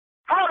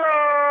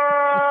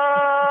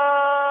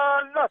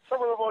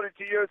Top of the morning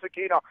to you,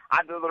 Sakina,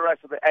 and to the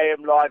rest of the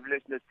AM Live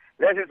listeners.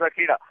 Listen,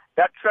 Sakina,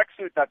 that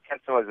tracksuit that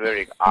Kessa was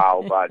wearing,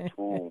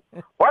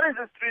 what is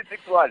this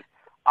 361?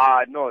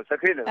 No,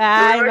 Sakina.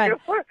 Man.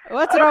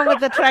 What's wrong with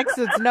the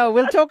tracksuits? No,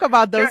 we'll talk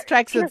about those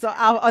tracksuits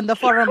on the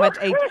forum at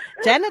 8.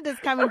 Janet is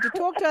coming to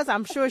talk to us.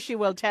 I'm sure she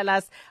will tell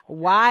us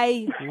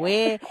why,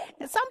 where.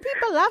 Some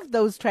people love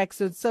those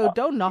tracksuits, so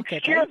don't knock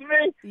it. Excuse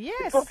me?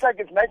 Yes. It looks like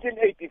it's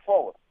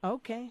 1984.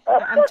 Okay.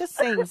 I'm just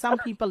saying some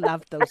people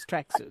love those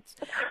tracksuits.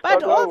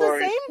 But all the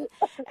same,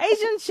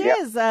 Asian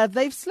shares,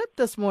 they've slipped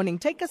this morning.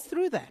 Take us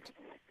through that.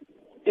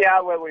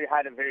 Yeah, well, we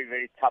had a very,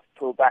 very tough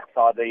pullback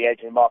for the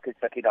Asian markets,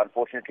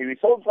 unfortunately. We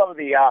saw some of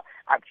the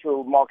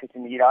actual markets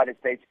in the United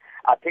States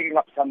picking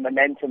up some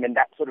momentum, and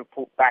that sort of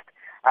pulled back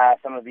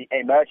some of the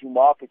emerging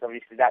markets.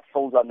 Obviously, that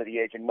falls under the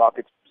Asian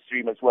markets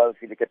stream as well.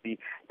 If you look at the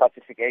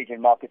Pacific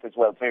Asian markets as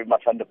well, very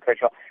much under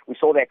pressure. We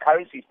saw their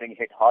currencies being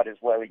hit hard as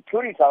well,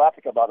 including South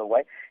Africa, by the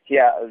way,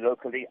 here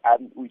locally.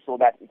 And we saw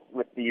that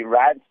with the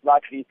rand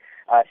slightly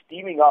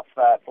steaming off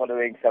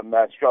following some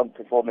strong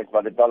performance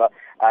by the dollar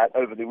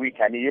over the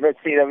weekend. You don't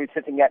see that we're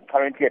sitting at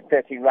currently at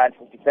 13 rand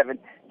 57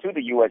 to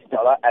the US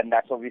dollar, and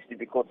that's obviously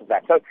because of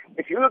that. So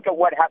if you look at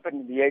what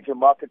happened in the Asian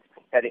markets,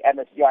 the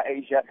MSCI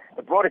Asia,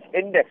 the broadest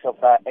index of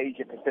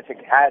Asia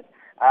Pacific has,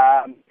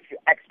 if you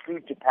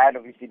exclude Japan,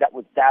 obviously that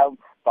was down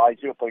by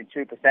 0.2%.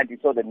 You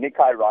saw the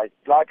Nikkei rise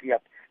slightly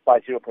up by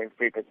 0.3%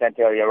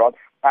 earlier on.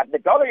 The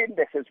dollar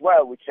index as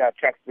well, which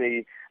tracks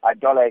the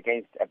dollar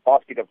against a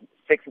basket of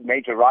 6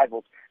 major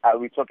rivals.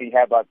 We're talking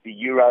here about the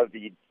euro,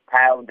 the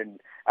pound, and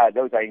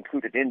those are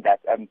included in that,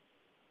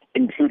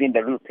 including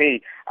the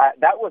rupee.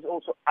 That was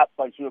also up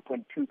by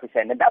 0.2%.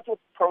 And that's what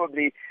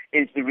probably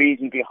is the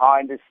reason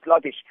behind the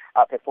sluggish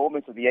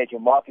performance of the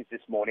Asian markets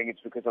this morning.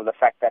 It's because of the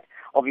fact that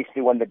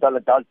obviously when the dollar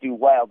does do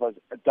well, those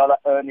dollar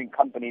earning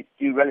companies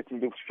do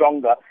relatively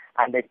stronger,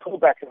 and they pull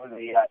back some of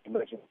the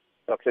emerging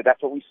stocks. So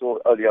that's what we saw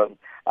earlier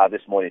on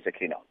this morning,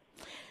 Sakina.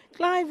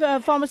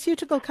 Clive,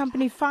 pharmaceutical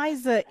company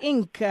Pfizer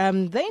Inc.,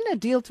 they're in a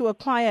deal to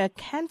acquire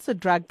cancer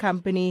drug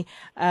company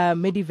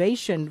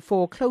Medivation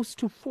for close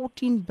to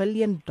 $14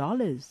 billion.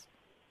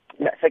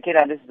 Yeah,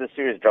 Sakina, this is a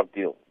serious drug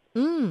deal.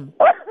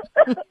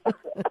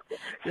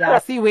 Yeah,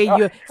 see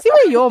where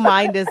your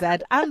mind is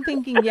at. I'm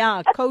thinking,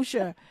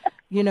 kosher,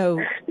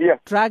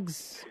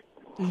 drugs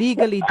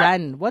legally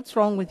done. What's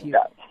wrong with you?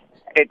 Yeah,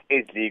 it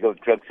is legal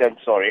drugs, I'm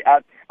sorry.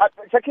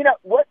 Sakina,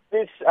 what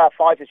this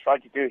Pfizer is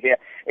trying to do here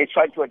is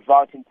trying to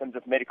advance in terms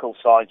of medical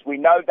science. We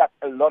know that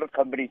a lot of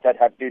companies that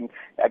have been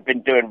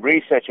doing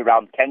research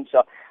around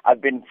cancer have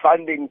been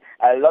funding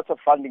lots of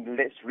funding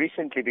lists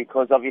recently,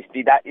 because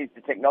obviously that is the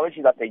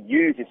technology that they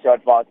use is so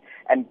advanced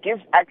and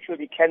gives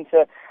actually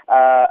cancer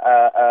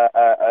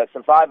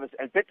survivors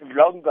a bit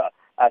longer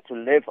to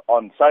live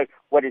on. So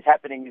what is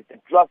happening is the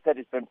drugs that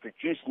has been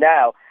produced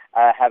now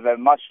have a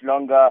much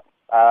longer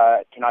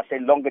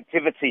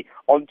longevity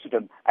onto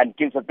them, and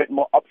gives a bit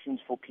more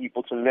options for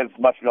people to live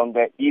much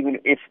longer, even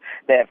if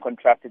they have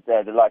contracted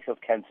the likes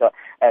of cancer,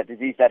 a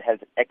disease that has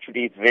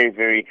actually is very,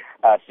 very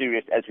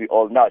serious, as we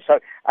all know. So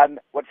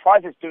what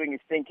Pfizer is doing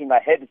is thinking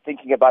ahead, is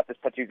thinking about this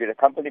particular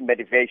company,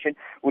 Medivation,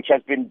 which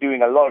has been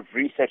doing a lot of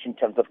research in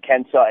terms of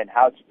cancer and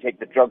how to take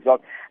the drugs on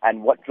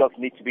and what drugs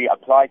need to be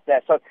applied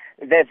there. So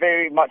they're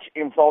very much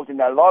involved in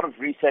a lot of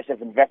research.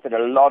 They've invested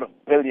a lot of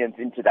billions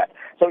into that.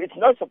 So it's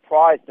no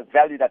surprise the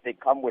value that they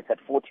come with at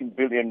 $14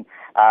 billion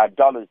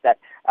that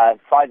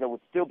Pfizer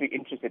would still be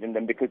interested in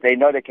them, because they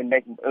know they can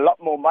make a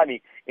lot more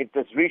money if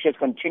this research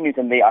continues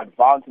and they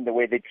advance in the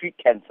way they treat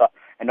cancer.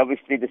 And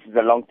obviously this is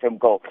a long-term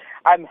goal.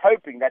 I'm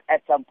hoping that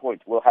at some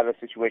point we'll have a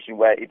situation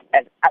where it's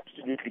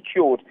absolutely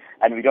cured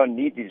and we don't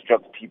need these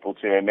drug people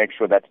to make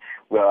sure that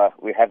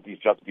we have these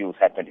drug deals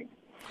happening.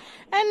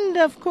 And,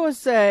 of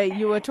course,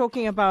 you were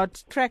talking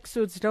about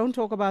tracksuits. Don't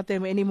talk about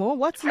them anymore.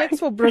 What's next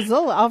for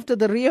Brazil after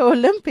the Rio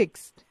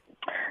Olympics?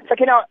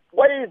 Sakina,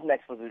 what is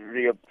next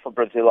for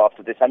Brazil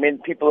after this? I mean,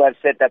 people have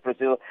said that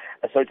Brazil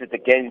asserted the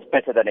games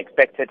better than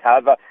expected.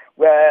 However,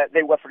 where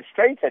they were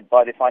frustrated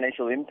by the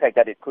financial impact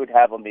that it could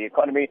have on the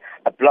economy.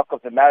 A block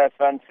of the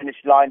marathon finish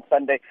line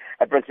Sunday.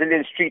 A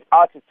Brazilian street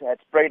artist had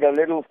sprayed a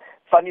little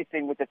funny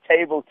thing with a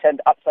table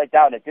turned upside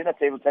down, a dinner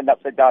table turned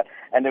upside down,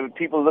 and there were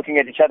people looking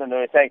at each other and they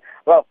were saying,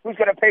 well, who's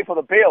going to pay for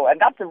the bill? And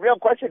that's a real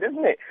question,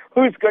 isn't it?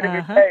 Who's going to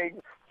be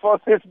paying for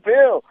this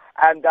bill?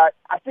 And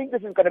I think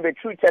this is going to be a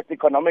true test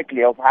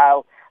economically of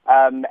how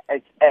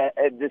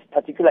this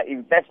particular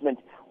investment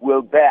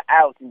will bear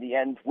out in the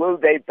end. Will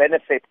they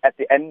benefit at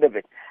the end of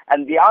it?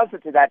 And the answer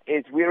to that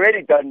is we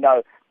really don't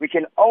know. We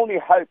can only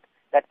hope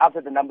that after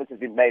the numbers have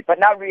been made. But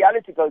now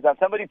reality goes on.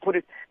 Somebody put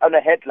it on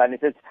a headline.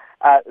 It says,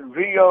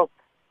 Rio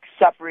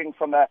suffering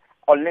from an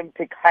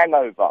Olympic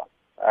hangover.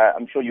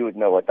 I'm sure you would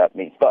know what that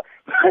means. But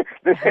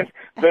this is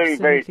very,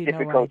 very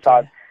difficult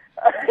time.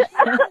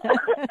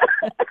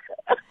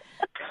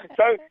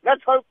 So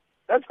let's hope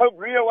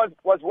Rio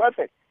was worth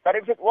it. But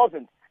if it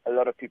wasn't, a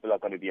lot of people are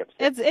going to be upset.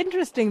 It's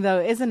interesting, though,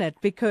 isn't it?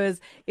 Because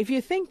if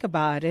you think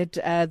about it,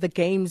 the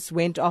games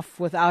went off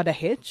without a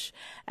hitch,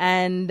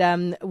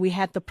 and we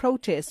had the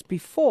protest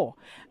before,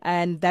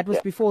 and that was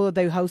before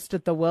they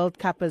hosted the World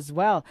Cup as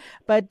well.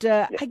 But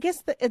I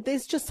guess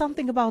there's just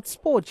something about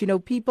sport. You know,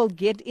 people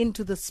get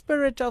into the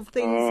spirit of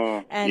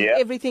things, and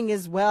everything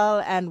is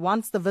well, and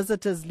once the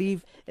visitors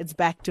leave, it's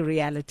back to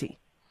reality.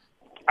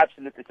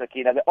 Absolutely,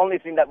 Sakina. The only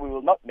thing that we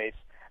will not miss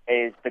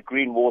is the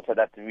green water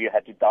that we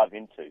had to dive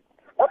into.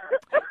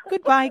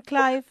 Goodbye,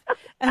 Clive.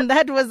 And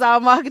that was our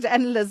market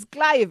analyst,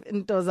 Clive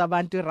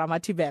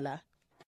Ramathibela.